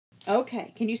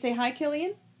Okay. Can you say hi,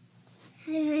 Killian?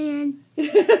 Hi.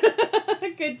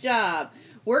 Good job.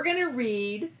 We're going to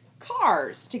read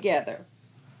Cars together.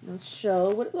 Let's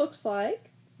show what it looks like.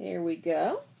 Here we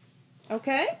go.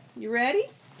 Okay, you ready?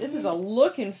 This is a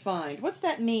look and find. What's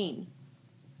that mean?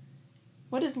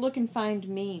 What does look and find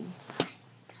mean?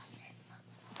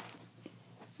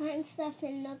 Find stuff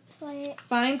and look for it.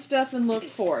 Find stuff and look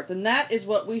for it. And that is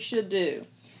what we should do.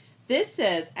 This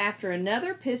says, after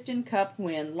another Piston Cup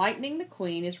win, Lightning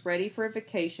McQueen is ready for a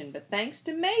vacation, but thanks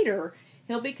to Mater,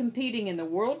 he'll be competing in the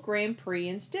World Grand Prix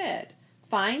instead.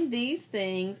 Find these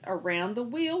things around the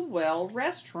Wheel Well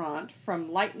restaurant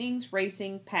from Lightning's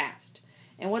racing past.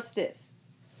 And what's this?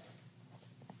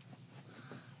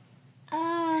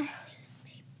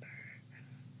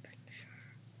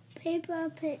 Paper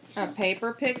picture. A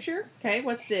paper picture. Okay,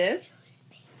 what's this?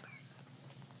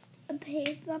 A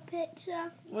paper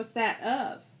picture. What's that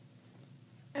of?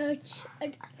 A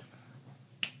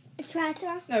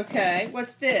tractor. Okay,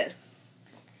 what's this?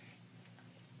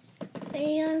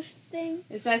 Thing.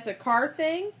 Is that a car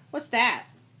thing? What's that?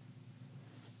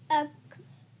 A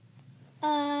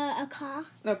car.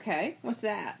 Okay, what's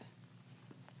that?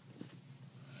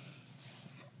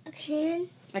 A can.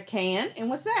 A can, and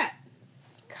what's that?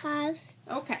 Cars.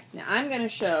 Okay, now I'm going to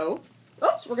show.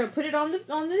 Oops, we're going to put it on the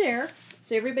there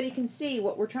so everybody can see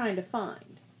what we're trying to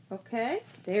find. Okay,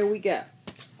 there we go.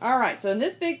 All right, so in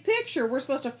this big picture, we're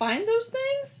supposed to find those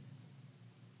things.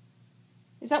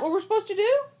 Is that what we're supposed to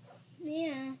do?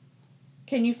 Yeah.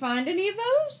 Can you find any of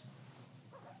those?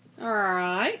 All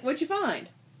right, what'd you find?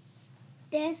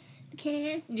 This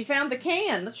can. You found the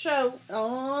can. Let's show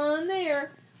on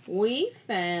there. We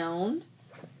found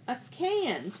a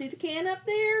can. See the can up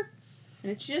there?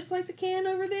 And it's just like the can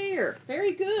over there.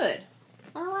 Very good.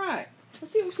 All right.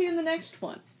 Let's see what we see in the next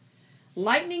one.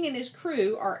 Lightning and his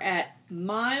crew are at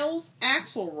Miles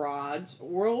Axelrod's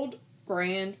World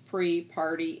Grand Prix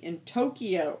party in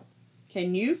Tokyo.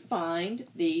 Can you find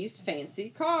these fancy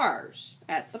cars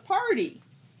at the party?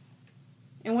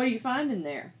 And what do you find in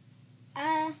there?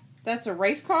 That's a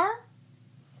race car?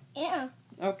 Yeah.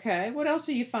 Okay. What else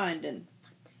are you finding?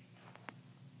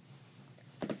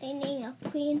 They need a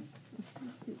queen.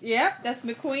 Yep, that's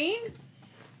McQueen.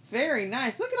 Very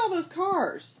nice. Look at all those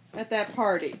cars at that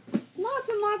party. Lots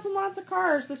and lots and lots of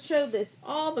cars. Let's show this.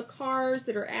 All the cars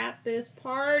that are at this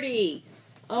party.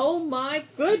 Oh my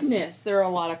goodness. There are a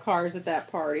lot of cars at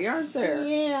that party, aren't there?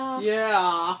 Yeah.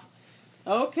 Yeah.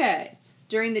 Okay.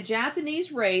 During the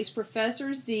Japanese race,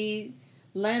 Professor Z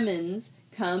Lemons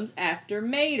comes after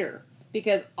Mater.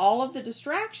 Because all of the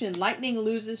distraction, Lightning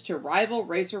loses to rival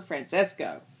racer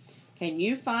Francesco. Can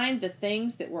you find the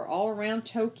things that were all around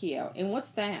Tokyo? And what's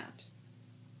that?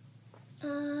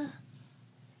 Is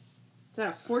that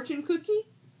a fortune cookie?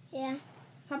 Yeah.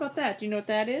 How about that? Do you know what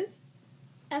that is?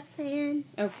 A fan.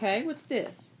 Okay, what's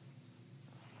this?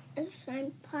 A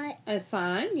sign pot. A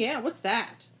sign? Yeah, what's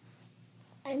that?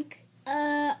 And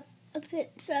a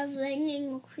picture of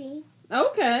Lightning McQueen.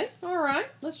 Okay, all right.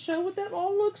 Let's show what that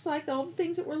all looks like, all the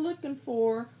things that we're looking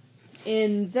for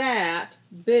in that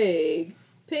big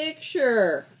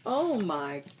picture. Oh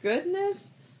my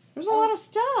goodness. There's a lot of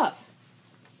stuff.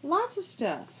 Lots of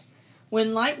stuff.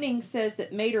 When Lightning says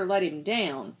that Mater let him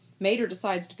down, Mater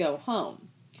decides to go home.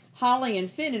 Holly and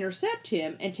Finn intercept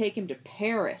him and take him to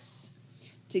Paris.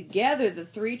 Together, the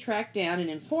three track down an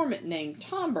informant named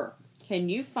Tomber. Can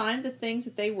you find the things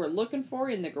that they were looking for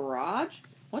in the garage?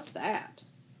 What's that?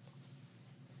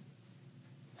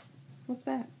 What's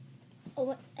that?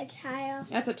 Oh, a tire.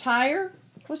 That's a tire?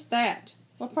 What's that?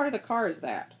 What part of the car is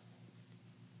that?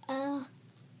 A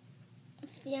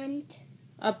front.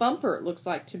 A bumper, it looks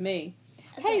like to me.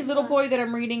 A Hey, bumper. little boy that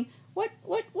I'm reading, what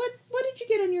did you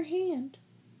get on your hand?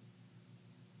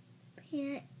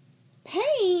 Paint.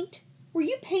 Paint? Were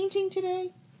you painting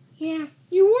today? Yeah.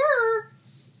 You were?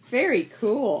 Very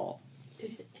cool.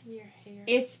 Is it in your hair?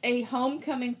 It's a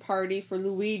homecoming party for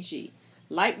Luigi.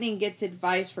 Lightning gets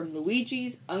advice from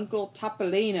Luigi's uncle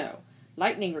Topolino.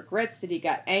 Lightning regrets that he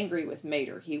got angry with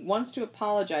Mater. He wants to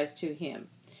apologize to him.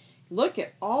 Look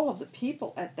at all of the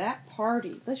people at that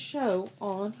party. Let's show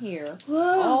on here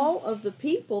all of the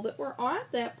people that were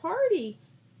at that party.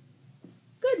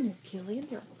 Goodness, Killian,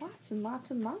 there are lots and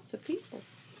lots and lots of people.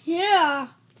 Yeah.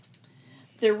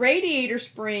 The Radiator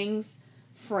Springs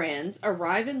friends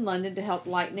arrive in London to help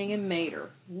Lightning and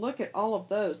Mater. Look at all of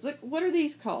those. Look, what are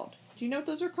these called? Do you know what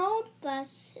those are called?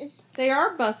 Buses. They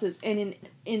are buses, and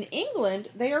in England,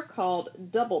 they are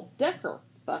called double-decker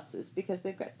buses because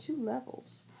they've got 2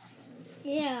 levels.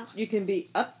 Yeah. You can be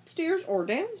upstairs or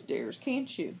downstairs,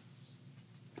 can't you?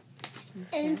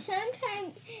 And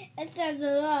sometimes if there's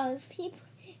a lot of people,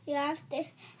 you have to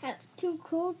have 2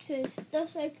 coaches,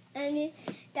 just like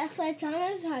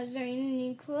Thomas has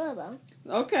any club.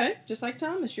 Okay, just like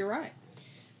Thomas, you're right.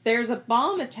 There's a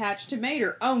bomb attached to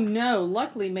Mater. Oh no,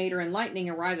 luckily Mater and Lightning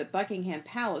arrive at Buckingham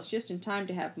Palace just in time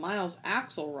to have Miles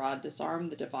Axelrod disarm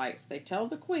the device. They tell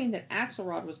the Queen that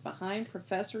Axelrod was behind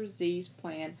Professor Z's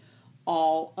plan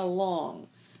all along.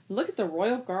 Look at the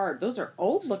Royal Guard. Those are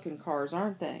old-looking cars,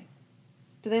 aren't they?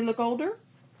 Do they look older?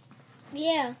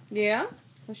 Yeah. Yeah?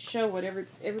 Let's show what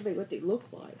everybody what they look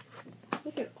like.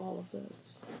 Look at all of those.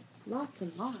 Lots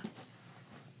and lots.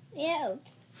 Yeah.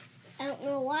 I don't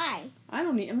know why.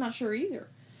 I'm not sure either.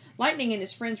 Lightning and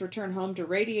his friends return home to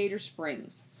Radiator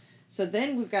Springs. So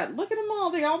then we've got, look at them all.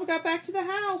 They all got back to the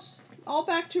house. All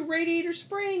back to Radiator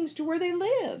Springs, to where they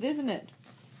live, isn't it?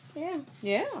 Yeah.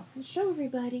 Yeah. Let's show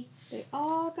everybody. They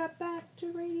all got back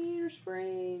to Radiator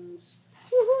Springs.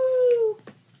 Woohoo!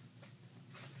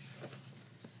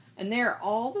 And there are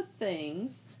all the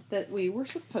things that we were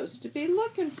supposed to be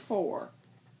looking for.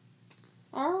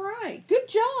 All right. Good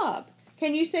job.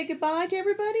 Can you say goodbye to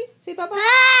everybody? Say bye-bye.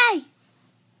 Bye!